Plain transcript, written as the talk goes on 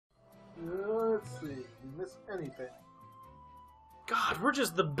miss anything. God, we're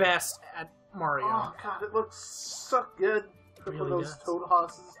just the best at Mario. Oh god, it looks so good. It For really those does. Toad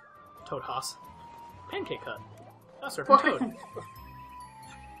hosses. Toad Hoss. Pancake Hut. Oh, Surfing Fucking... Toad.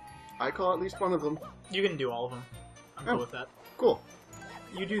 I call at least one of them. You can do all of them. I'm cool with that. Cool.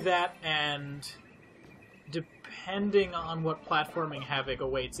 You do that, and depending on what platforming Havoc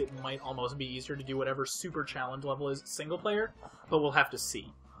awaits, it might almost be easier to do whatever super challenge level is single player, but we'll have to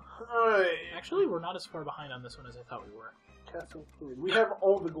see. Alright. Actually, we're not as far behind on this one as I thought we were. Castle 3. We have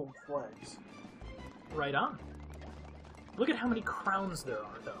all the gold flags. Right on. Look at how many crowns there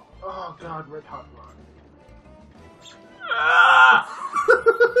are, though. Oh god, Red Hot Run.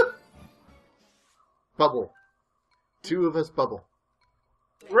 Bubble. Two of us bubble.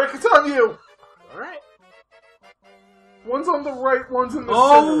 Rick, it's on you! Alright. One's on the right, one's in the center.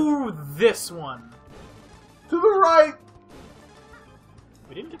 Oh, this one. To the right!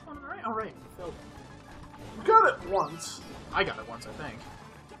 We didn't get one on the right? Oh, right. We failed. You got it once. I got it once, I think.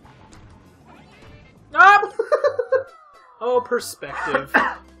 Ah! Oh, perspective.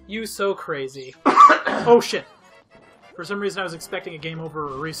 You so crazy. Oh, shit. For some reason, I was expecting a game over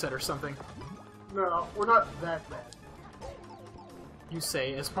or a reset or something. No, we're not that bad. You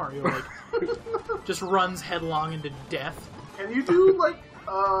say, as Mario, like, just runs headlong into death. Can you do, like,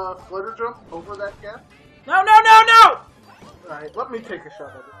 flutter jump over that gap? No, no, no, no! Alright, let me take a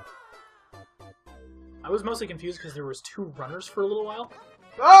shot at it. I was mostly confused because there was two runners for a little while.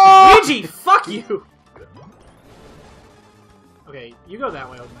 Oh! Luigi, fuck you! Okay, you go that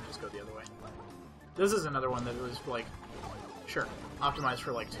way, I'll just go the other way. This is another one that was, like, sure, optimized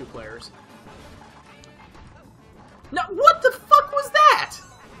for, like, 2 players. No, what the fuck was that?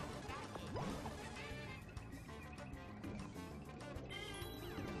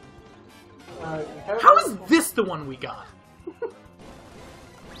 How is this the one we got?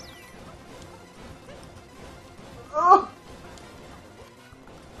 Oh!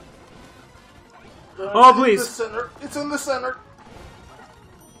 Oh, please. It's in the center. It's in the center.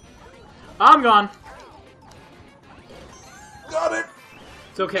 I'm gone. Got it.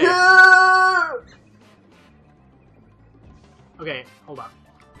 It's okay. Yeah! Okay, hold on.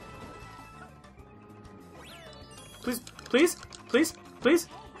 Please, please, please, please.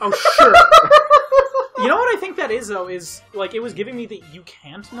 Oh, sure. You know what I think that is, though, is, like, it was giving me the you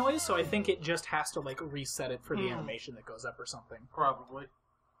can't noise, so I think it just has to, like, reset it for the animation that goes up or something. Probably.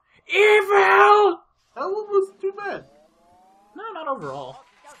 Evil! That one wasn't too bad. No, not overall.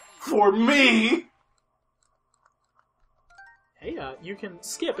 For me! Hey, you can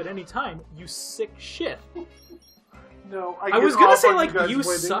skip at any time, you sick shit. No, I was gonna say, like, you you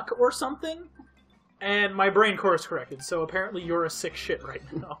suck or something, and my brain course corrected, so apparently you're a sick shit right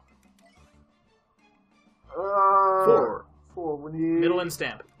now. 4. We need... Middle and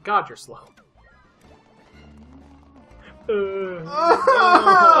stamp. God, you're slow.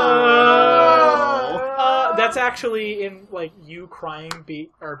 That's actually in, like, you crying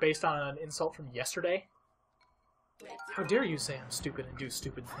based on an insult from yesterday. How dare you say I'm stupid and do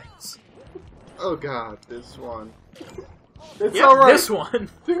stupid things? Oh god, this one. It's yep, alright. This one.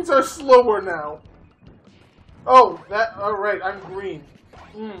 Things are slower now. Oh, that... Alright, I'm green.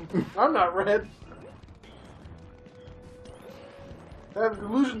 I'm not red. I have an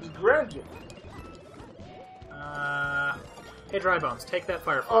illusion to grant you. Hey, Dry Bones, take that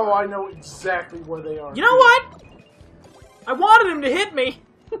fire. Oh, I know exactly where they are. You know what? I wanted him to hit me.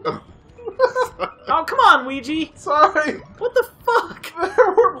 Oh, come on, Ouija. Sorry. What the fuck?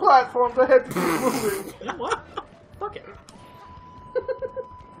 There were platforms I had to keep moving. You know what? Fuck it.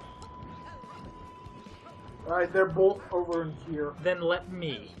 Alright, they're both over in here. Then let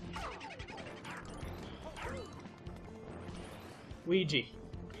me. Ouija.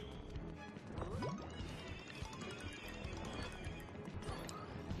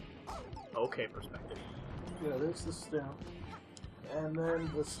 Okay, perspective. Yeah, there's the stamp. And then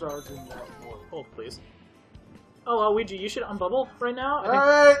the stars in that one. Hold, please. Oh, Ouija, you should unbubble right now?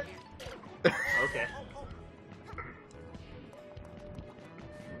 Alright! Okay.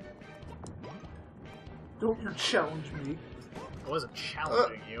 Don't you challenge me. I wasn't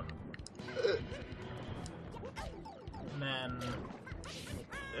challenging you. And then...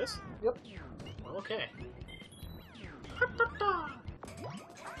 this? Yep. Well, okay.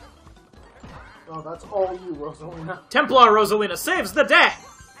 Oh, that's all you, Rosalina. Templar Rosalina saves the day!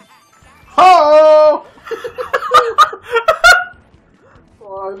 Oh!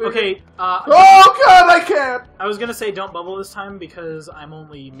 Okay, oh god, I can't! I was gonna say don't bubble this time because I'm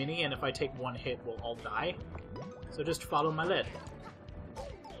only mini, and if I take one hit, we'll all die. So just follow my lead.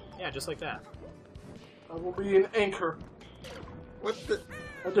 Yeah, just like that. I will be an anchor. What the...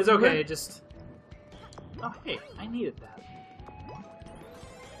 It's okay, just... Oh, hey, I needed that.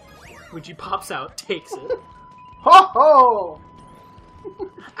 Luigi pops out, takes it. Ho ho!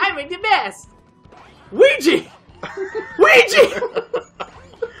 I made the best! Ouija! Ouija!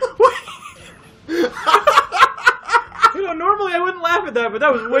 You know, normally I wouldn't laugh at that, but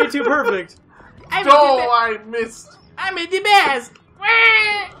that was way too perfect. I missed. I made the best!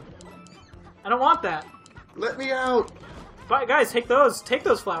 I don't want that. Let me out! But guys, take those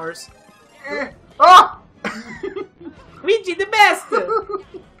flowers. Ah! Ouija the best!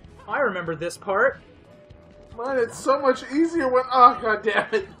 I remember this part. Man, it's so much easier when... Oh, god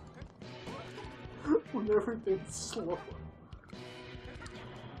damn it. When everything's slow.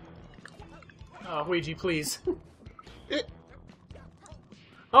 Oh, Ouija, please.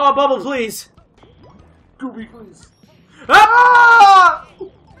 Oh, Bubble, please. Gooby, please. Ah!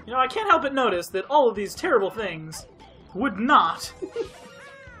 You know, I can't help but notice that all of these terrible things would not...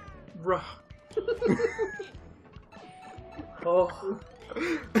 Oh.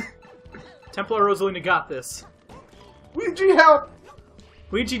 Templar Rosalina got this. Ouija, help!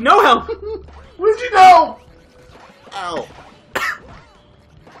 Ouija, no help! Ouija, no! Ow!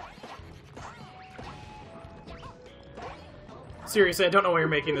 Seriously, I don't know why you're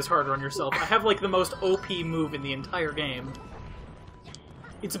making this harder on yourself. I have, like, the most OP move in the entire game.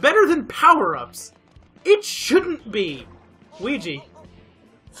 It's better than power-ups! It shouldn't be! Ouija.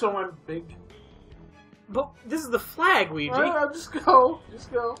 So I'm big. But this is the flag, Ouija. Just go.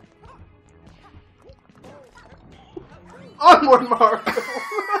 Just go. Onward, Mario!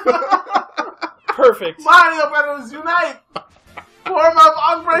 Perfect. Mario Brothers unite! Form up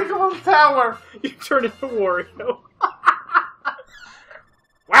Unbreakable Tower! You turn into Wario.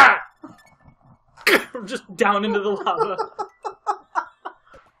 Wah! Just down into the lava.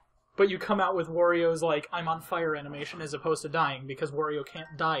 But you come out with Wario's, like, I'm on fire animation as opposed to dying, because Wario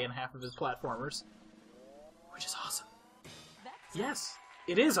can't die in half of his platformers. Which is awesome. Yes,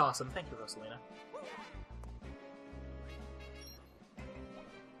 it is awesome. Thank you, Rosalina.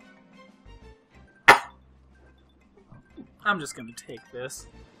 I'm just gonna take this.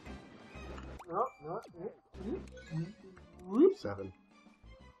 No. 7.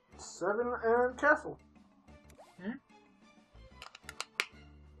 7 and castle. Hmm?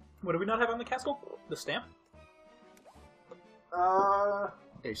 What do we not have on the castle? The stamp? A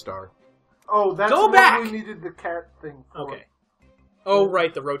star. Oh, that's Go what back! we needed the cat thing for. Okay. Oh,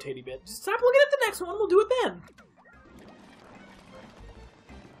 right, the rotating bit. Just stop looking at the next one, we'll do it then.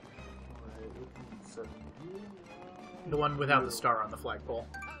 The one without the star on the flagpole.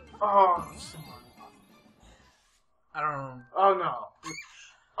 Oh, I don't know. oh no.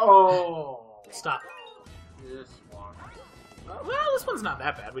 Oh. Stop. This one. Well, this one's not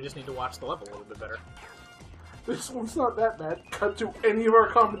that bad. We just need to watch the level a little bit better. This one's not that bad. Cut to any of our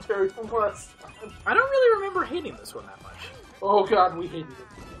commentary from last time. I don't really remember hating this one that much. Oh god, we hated it.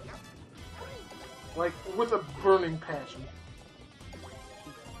 Like, with a burning passion.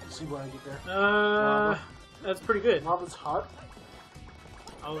 See where I get there? That's pretty good. Lava's hot.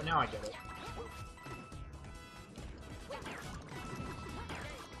 Oh, now I get it.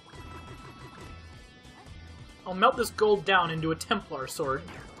 I'll melt this gold down into a Templar sword.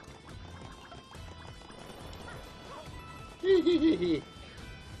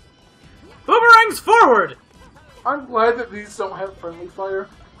 Boomerangs forward! I'm glad that these don't have friendly fire.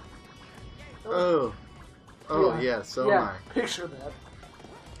 Oh, yeah, so am I. Picture that.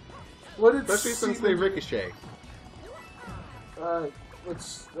 What did Especially since they ricochet.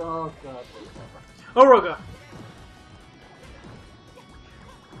 Let's... Oh, God. Oroga!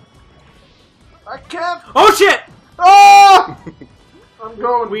 I can't... Oh, shit! Ah! I'm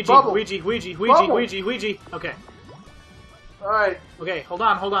going Ouija, bubble. Ouija. Bubble. Okay. Alright. Okay, hold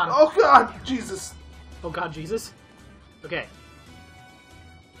on. Oh, God. Jesus. Oh, God, Jesus. Okay.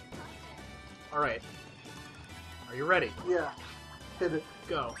 Alright. Are you ready? Yeah. Hit it.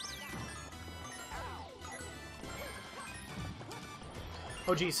 Go.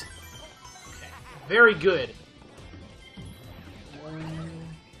 Oh, jeez. Okay. Very good.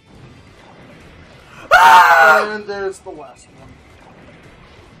 And there's the last one.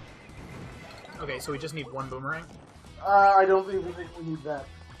 Okay, so we just need one boomerang. I don't even think we need that.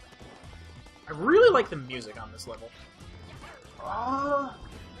 I really like the music on this level. I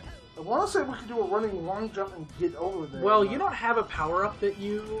want to say we could do a running long jump and get over there. Well, you don't have a power-up that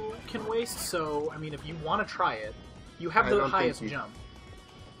you can waste, so, I mean, if you want to try it, you have the highest jump.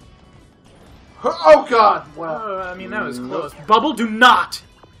 Oh, God! Well, I mean, that was close. Bubble, do not!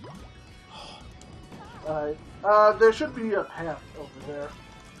 Alright. There should be a path over there.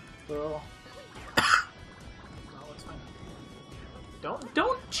 So... No, it's fine.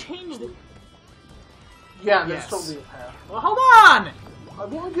 Don't change the... Yeah, there's Yes. totally a path. Well, hold on! I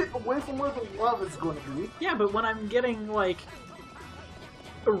want to get away from where the lava's going to be. Yeah, but when I'm getting, like,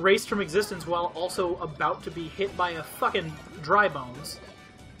 erased from existence while also about to be hit by a fucking dry bones.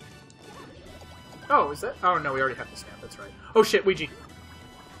 Oh, is that? Oh, no, we already have the stamp, that's right. Oh shit, Ouija.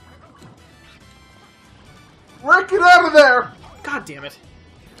 Rick, get out of there! God damn it.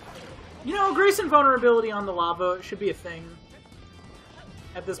 You know, grace and vulnerability on the lava should be a thing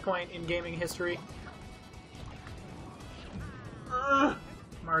at this point in gaming history.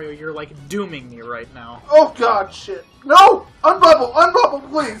 Mario, you're like dooming me right now. Oh god, shit. No! Unbubble! Unbubble,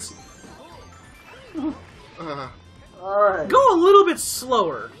 please! Alright. Go a little bit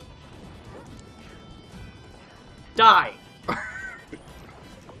slower. Die.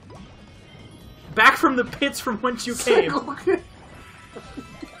 Back from the pits from whence you came.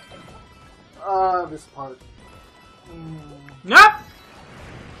 This part. Nope!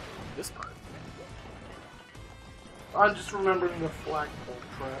 This part. I'm just remembering the flagpole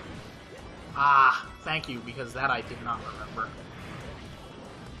trap. Ah, thank you, because that I did not remember.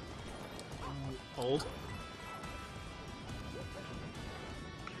 Hold.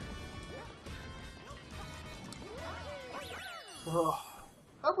 Ugh,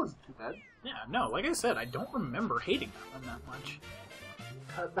 that wasn't too bad. Yeah, no, like I said, I don't remember hating that one that much.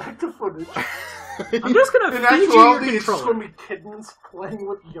 Cut back to footage. I'm just gonna In feed you your actuality, it's just controller. gonna be kittens playing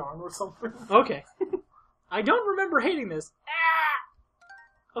with yarn or something. Okay. I don't remember hating this. Ah!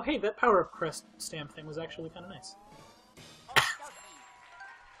 Oh, hey, that power-up crest stamp thing was actually kind of nice.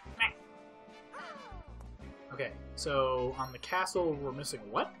 Okay, so on the castle, we're missing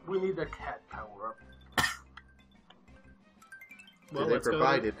what? We need a cat power up. Well, Did they let's go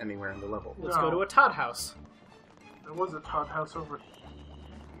provide to, it anywhere in the level? let's No. go to a Todd house. There was a Todd house over here.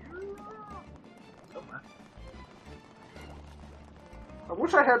 Somewhere. I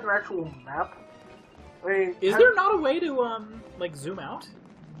wish I had an actual map. I mean, Is there not a way to, like, zoom out?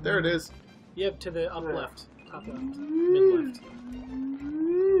 There it is. Yeah, to the up Yeah. left. Top left. Mid left.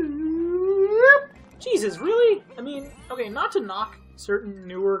 Jesus, really? I mean, okay, not to knock certain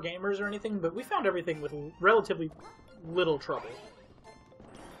newer gamers or anything, but we found everything with relatively little trouble.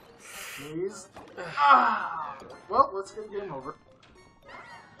 Please. Ah. Well, let's get game over.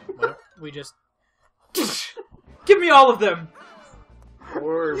 What? We just... Give me all of them!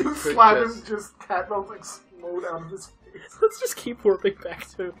 Or we You could slap him, just... just cat mouth explode out of his face. Let's just keep warping back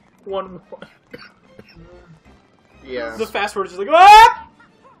to 1-1. Yeah. The fast forward is just like, ah!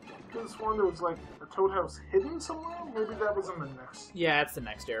 I could have sworn there was like a Toad house hidden somewhere. Maybe that was in the next. Yeah, it's the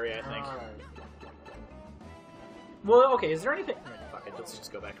next area, I think. Alright. Well, okay, is there anything... Fuck it, let's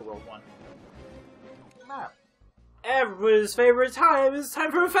just go back to World 1. Map. Everybody's favorite time is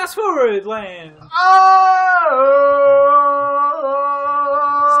time for a fast forward land! Oh!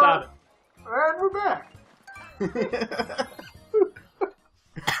 Stop it. And we're back.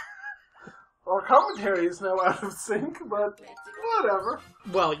 Our commentary is now out of sync, but whatever.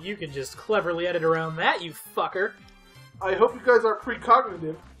 Well, you can just cleverly edit around that, you fucker. I hope you guys are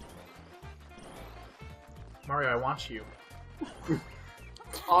precognitive. Mario, I want you.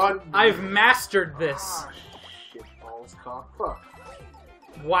 On I've mastered this. Ah, shit balls, cock. Fuck.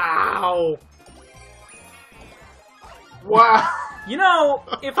 Wow. Wow. You know,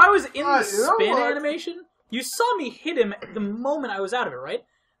 if I was in the You know spin what? animation, you saw me hit him the moment I was out of it, right?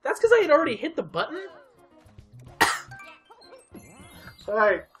 That's because I had already hit the button?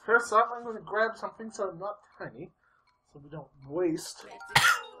 Alright, first up, I'm going to grab something so I'm not tiny, so we don't waste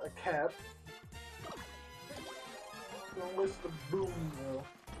a cat. Don't waste the boom, though.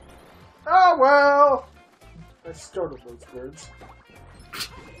 Oh well! I startled those birds.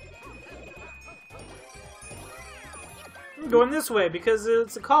 I'm going this way because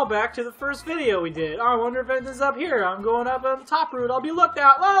it's a callback to the first video we did. Oh, I wonder if anything's up here. I'm going up on the top route. I'll be looked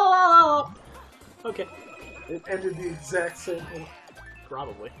at. La, la, la, la. Okay. It ended the exact same way.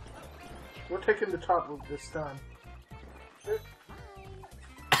 Probably. We're taking the top route this time.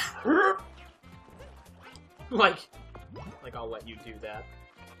 Like I'll let you do that.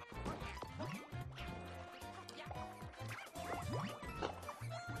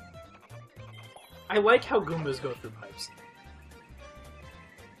 I like how Goombas go through pipes.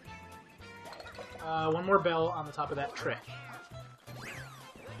 One more bell on the top of that tray.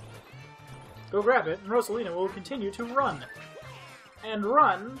 Go grab it, and Rosalina will continue to run. And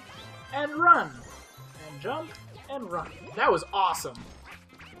run, and run. And jump, and run. That was awesome.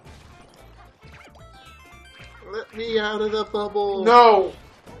 Let me out of the bubble. No!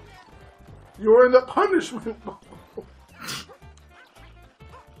 You're in the punishment bubble.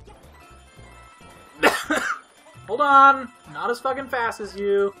 Hold on! Not as fucking fast as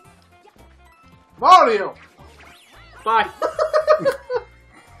you. Mario! Bye.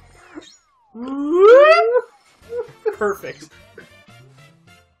 Perfect.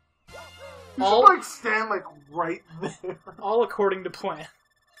 You All- should, like, stand, like, right there. All according to plan.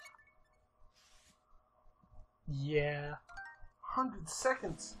 Yeah. 100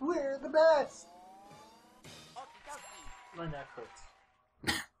 seconds. We're the best. My neck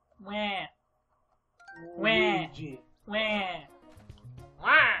hurts. Wah. Wah. Luigi. Wah.